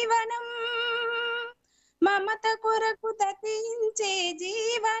జీవనం, మమత కొరకు తతించే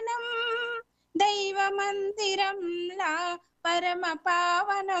జీవనం, దైవ మందిరంలా పరమ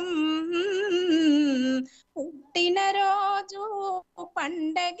పావనం. పుట్టినరోజు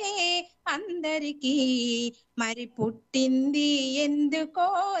పండగే అందరికీ, మరి పుట్టింది ఎందుకో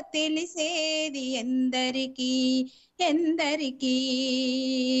తెలిసేది ఎందరికీ, ఎందరికీ,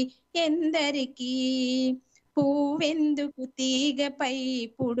 ఎందరికీ. పువ్వెందుకు తీగపై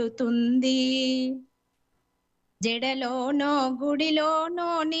పుడుతుంది, జడలోనో గుడిలోనో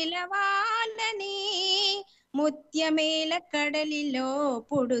నిలవాలని, ముత్యమేల కడలిలో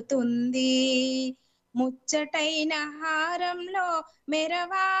పుడుతుంది, ముచ్చటైన హారంలో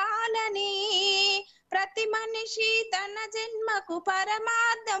మెరవాలని. ప్రతి మనిషి తన జన్మకు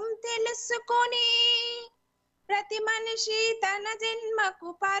పరమార్థం తెలుసుకొని, ప్రతి మనిషి తన జన్మకు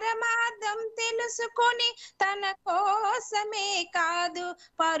పరమార్థం తెలుసుకొని, తన కోసమే కాదు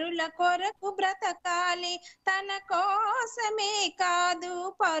పరుల కొరకు బ్రతకాలి, తన కోసమే కాదు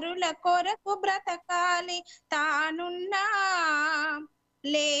పరుల కొరకు బ్రతకాలి. తానున్నా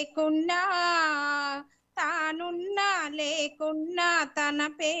లేకున్నా, తానున్నా లేకున్నా తన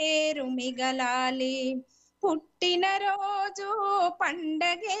పేరు మిగలాలి. పుట్టినరోజు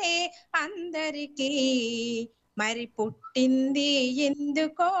పండగే అందరికీ, మరి పుట్టింది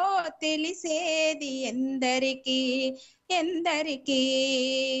ఎందుకో తెలిసేది ఎందరికీ, ఎందరికీ,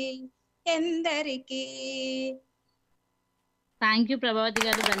 ఎందరికీ. థ్యాంక్ యూ ప్రభావతి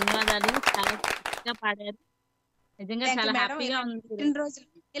గారు, ధన్యవాదాలు. చాలా చక్కగా పాడారు. నిజంగా చాలా హ్యాపీగా ఉంది.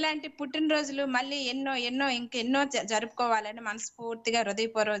 ఇలాంటి పుట్టినరోజులు మళ్ళీ ఎన్నో ఎన్నో ఇంకెన్నో జరుపుకోవాలని మనస్ఫూర్తిగా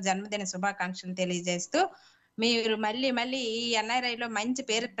హృదయపూర్వక జన్మదిన శుభాకాంక్షలు తెలియజేస్తూ, మీరు మళ్ళీ మళ్ళీ ఈ ఎన్ఆర్ఐలో మంచి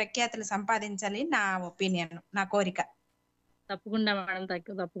పేరు ప్రఖ్యాతులు సంపాదించాలి నా ఒపీనియన్, నా కోరిక. తప్పకుండా మేడం,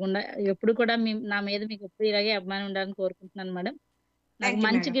 తప్పకుండా. ఎప్పుడు కూడా నా మీద మీకు ఎప్పుడు ఇలాగే అభిమానం ఉండాలని కోరుకుంటున్నాను మేడం. నాకు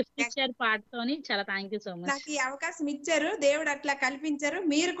మంచి గిఫ్ట్ ఇచ్చారు పాటతోని, చాలా థ్యాంక్ యూ సో మచ్. నాకు ఈ అవకాశం ఇచ్చారు, దేవుడు అట్లా కల్పించారు,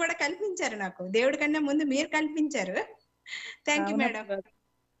 మీరు కూడా కల్పించారు, నాకు దేవుడి కన్నా ముందు మీరు కల్పించారు. Thank you madam.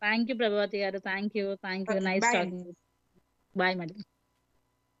 Thank you Prabhavati గారు, thank you, thank you. Nice talking. Bye madam.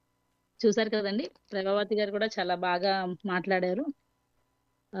 చూసారు కదండి, ప్రభావతి గారు కూడా చాలా బాగా మాట్లాడారు.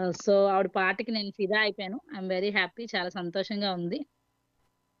 సో ఆవిడ పాటకి నేను ఫిదా అయిపోయాను. ఐఎమ్ వెరీ హ్యాపీ, చాలా సంతోషంగా ఉంది.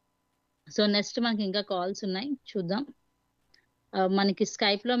 సో నెక్స్ట్ మనకి ఇంకా కాల్స్ ఉన్నాయి, చూద్దాం. మనకి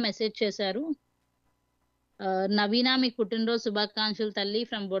స్కైప్ లో మెసేజ్ చేశారు, నవీనా మీకు పుట్టినరోజు శుభాకాంక్షలు తల్లి,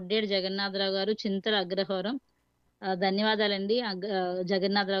 ఫ్రమ్ బొడ్డేడు జగన్నాథరావు గారు, చింతల అగ్రహారం. ధన్యవాదాలండి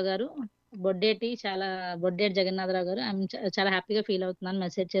జగన్నాథరావు గారు, బొడ్డేటి జగన్నాథరావు గారు. ఐఎమ్ చాలా హ్యాపీగా ఫీల్ అవుతున్నాను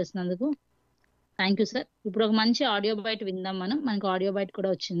మెసేజ్ చేసినందుకు. Thank you sir. ఇప్పుడు ఒక మంచి ఆడియో బైట్ విందాం మనం. మనకు ఆడియో బైట్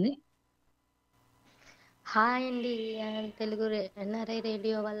కూడా వచ్చింది. హాయ్ అండి తెలుగు ఎన్ఆర్ఐ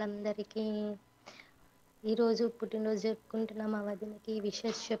రేడియో వాళ్ళందరికీ. ఈరోజు పుట్టినరోజు జరుపుకుంటున్న మా వదినకి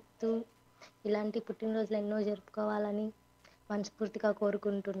విషెస్ చెప్తూ ఇలాంటి పుట్టినరోజులు ఎన్నో జరుపుకోవాలని మనస్ఫూర్తిగా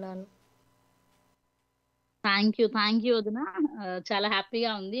కోరుకుంటున్నాను. థ్యాంక్ యూ వదిన, చాలా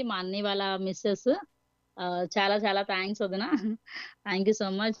హ్యాపీగా ఉంది. మా అన్నయ్య వాళ్ళ మిస్సెస్, చాలా చాలా థ్యాంక్స్ వదిన, thank you so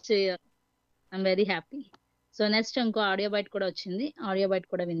much. I'm very happy. So next ఇంకో ఆడియో బైట్ కూడా వచ్చింది, ఆడియో బైట్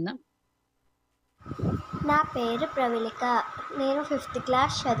కూడా విందాం. నా పేరు ప్రవళిక, నేను 5th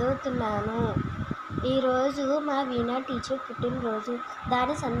క్లాస్ చదువుతున్నాను. ఈరోజు మా వీణా టీచర్ పుట్టినరోజు.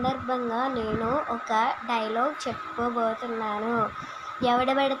 దాని సందర్భంగా నేను ఒక డైలాగ్ చెప్పుకోబోతున్నాను.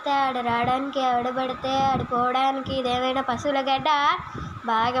 ఎవడబడితే ఆడ రావడానికి, ఎవడబడితే ఆడిపోవడానికి, ఇదేమైనా పశువుల గడ్డ,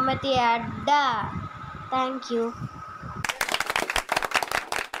 భాగమతి అడ్డ. Thank you.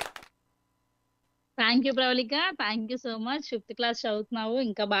 Thank you Pravalika, thank you so much. 5th class చదువుతున్నావు,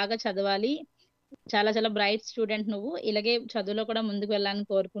 ఇంకా బాగా చదవాలి. చాలా చాలా బ్రైట్ స్టూడెంట్ నువ్వు. ఇలాగే చదువులో కూడా ముందుకు వెళ్ళాలని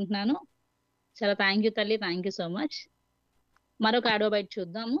కోరుకుంటున్నాను. చాలా థ్యాంక్ యూ తల్లి, థ్యాంక్ యూ సో మచ్. మరొక ఆడియో బైట్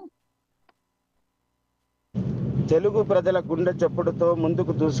చూద్దాము. తెలుగు ప్రజల గుండె చప్పుడుతో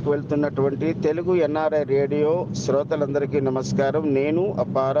ముందుకు దూసుకువెళ్తున్నటువంటి తెలుగు ఎన్ఆర్ఐ రేడియో శ్రోతలందరికీ నమస్కారం. నేను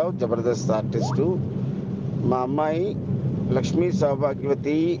అప్పారావు, జబర్దస్త్ ఆర్టిస్టు. మా అమ్మాయి లక్ష్మీ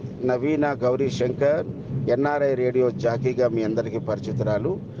సౌభాగ్యవతి నవీనా గౌరీ శంకర్ ఎన్ఆర్ఐ రేడియో జాకీగా మీ అందరికీ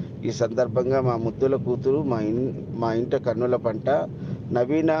పరిచితురాలు. ఈ సందర్భంగా మా ముద్దుల కూతురు, మా ఇంట కన్నుల పంట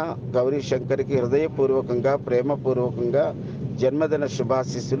నవీనా గౌరీ శంకర్కి హృదయపూర్వకంగా, ప్రేమపూర్వకంగా జన్మదిన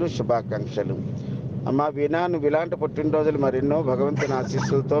శుభాశీస్సులు, శుభాకాంక్షలు. అమ్మా వీణా, నువ్వు ఇలాంటి పుట్టినరోజులు మరెన్నో భగవంతుని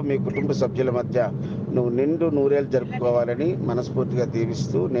ఆశీస్సులతో మీ కుటుంబ సభ్యుల మధ్య నువ్వు నిండు నూరేళ్ళు జరుపుకోవాలని మనస్ఫూర్తిగా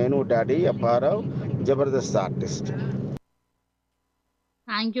దీవిస్తూ, నేను daddy Apparao, Jabardasth artist.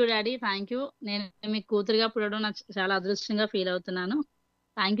 Thank you daddy, thank you. నేను మీ కూతురుగా పుట్టడం నాకు చాలా అదృష్టంగా ఫీల్ అవుతున్నాను.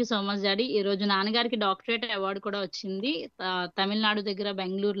 Thank you so much daddy. ఈ రోజు నాన్నగారికి డాక్టరేట్ అవార్డు కూడా వచ్చింది తమిళనాడు దగ్గర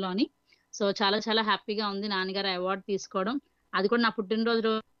బెంగళూరులోని. సో చాలా చాలా హ్యాపీగా ఉంది నాన్నగారు అవార్డు తీసుకోవడం. అది కూడా నా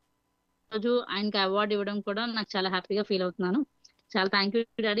పుట్టినరోజు ఆయనకి అవార్డు ఇవ్వడం కూడా నాకు చాలా హ్యాపీగా ఫీల్ అవుతున్నాను. చాలా థ్యాంక్ యూ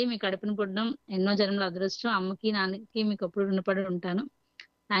డాడీ. మీ కడుపును పుట్టడం ఎన్నో జన్మల అదృష్టం. అమ్మకి నాన్నకి మీకు ఎప్పుడు రుణపడి ఉంటాను.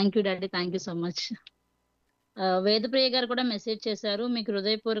 Thank you daddy, thank you so much. Vedapriya గారు కూడా మెసేజ్ చేశారు, మీకు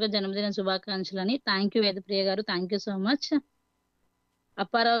హృదయపూర్వక జన్మదిన శుభాకాంక్షలు అని. థ్యాంక్ యూ వేదప్రియ గారు, thank you so much.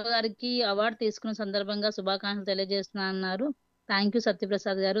 Apparao గారికి అవార్డు తీసుకున్న సందర్భంగా శుభాకాంక్షలు తెలియజేస్తున్నా అన్నారు. థ్యాంక్ యూ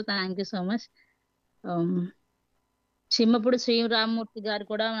సత్యప్రసాద్ గారు, thank you so much. చిమ్మపుడు Sriramamurthy గారు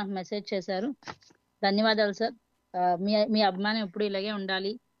కూడా నాకు మెసేజ్ చేశారు. ధన్యవాదాలు సార్. మీ అభిమానం ఎప్పుడు ఇలాగే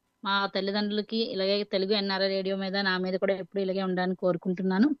ఉండాలి. మా తల్లిదండ్రులకి ఇలాగే తెలుగు ఎన్ఆర్ఐ రేడియో మీద నా మీద కూడా ఎప్పుడు ఇలాగే ఉండాలని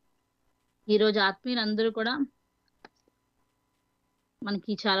కోరుకుంటున్నాను. ఈరోజు ఆత్మీయులందరూ కూడా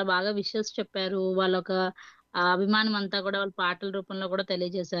మనకి చాలా బాగా విషెస్ చెప్పారు. వాళ్ళ ఒక అభిమానం అంతా కూడా వాళ్ళ పాటల రూపంలో కూడా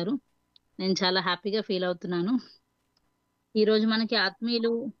తెలియజేశారు. నేను చాలా హ్యాపీగా ఫీల్ అవుతున్నాను. ఈరోజు మనకి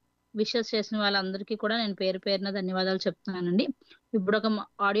ఆత్మీయులు విషెస్ చేసిన వాళ్ళందరికీ కూడా నేను పేరు పేరున ధన్యవాదాలు చెప్తున్నానండి. ఇప్పుడు ఒక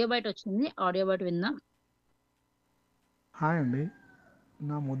ఆడియో బైట్ వచ్చింది, ఆడియో బైట్ విందాం. హాయ్ అండి,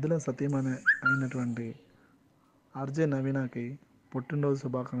 నా ముద్దుల సతీమణి అయినటువంటి ఆర్జే నవీనాకి పుట్టినరోజు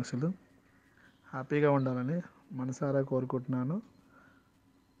శుభాకాంక్షలు. హ్యాపీగా ఉండాలని మనసారా కోరుకుంటున్నాను.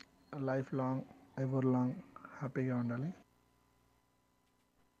 లైఫ్ లాంగ్ ఎవర్ లాంగ్ హ్యాపీగా ఉండాలి.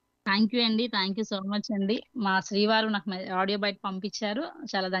 థ్యాంక్ యూ అండి, థ్యాంక్ యూ సో మచ్ అండి. మా శ్రీవారు నాకు ఆడియో బయట పంపించారు,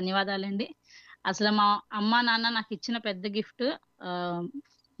 చాలా ధన్యవాదాలండి. అసలు మా అమ్మ నాన్న నాకు ఇచ్చిన పెద్ద గిఫ్ట్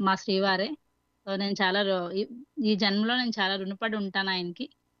మా శ్రీవారే. సో నేను చాలా ఈ జన్మలో నేను చాలా రుణపడి ఉంటాను ఆయనకి.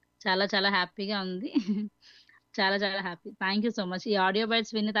 చాలా చాలా హ్యాపీగా ఉంది. చాలా చాలా happy. Thank you so much. ఈ ఆడియో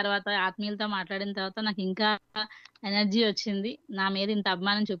బైట్స్ విన్న తర్వాత, ఆత్మీయులతో మాట్లాడిన తర్వాత నాకు ఇంకా ఎనర్జీ వచ్చింది నా మీద ఇంత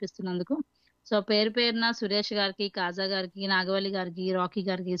అభిమానం చూపిస్తున్నందుకు. సో పేరు పేరున సురేష్ గారికి, కాజా గారికి, నాగవల్లి గారికి, రాకీ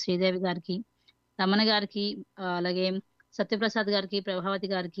గారికి, శ్రీదేవి గారికి, రమణ గారికి, అలాగే సత్యప్రసాద్ గారికి, ప్రభావతి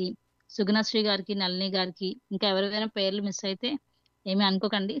గారికి, సుగుణశ్రీ గారికి, నళిని గారికి, ఇంకా ఎవరైనా పేర్లు మిస్ అయితే ఏమీ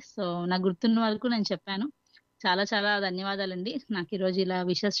అనుకోకండి. సో నాకు గుర్తున్న వరకు నేను చెప్పాను. చాలా చాలా ధన్యవాదాలండి నాకు ఈరోజు ఇలా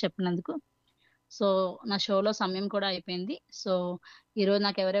విషెస్ చెప్పినందుకు. సో నా షోలో సమయం కూడా అయిపోయింది. సో ఈరోజు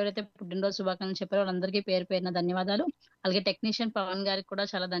నాకు ఎవరెవరైతే పుట్టినరోజు శుభాకాంక్షలు చెప్పారో వాళ్ళందరికీ పేరు పేరున ధన్యవాదాలు. అలాగే టెక్నీషియన్ పవన్ గారికి కూడా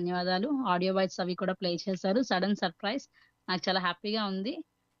చాలా ధన్యవాదాలు. ఆడియో బైట్స్ అవి కూడా ప్లే చేశారు. సడన్ సర్ప్రైజ్, నాకు చాలా హ్యాపీగా ఉంది.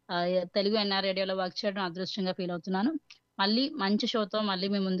 తెలుగు ఎన్ఆర్ రేడియోలో వర్క్ చేయడం అదృష్టంగా ఫీల్ అవుతున్నాను. మళ్ళీ మంచి షోతో మళ్ళీ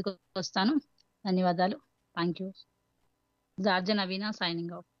మీ ముందుకు వస్తాను. ధన్యవాదాలు. Thank you. RJ Naveena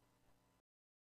signing off.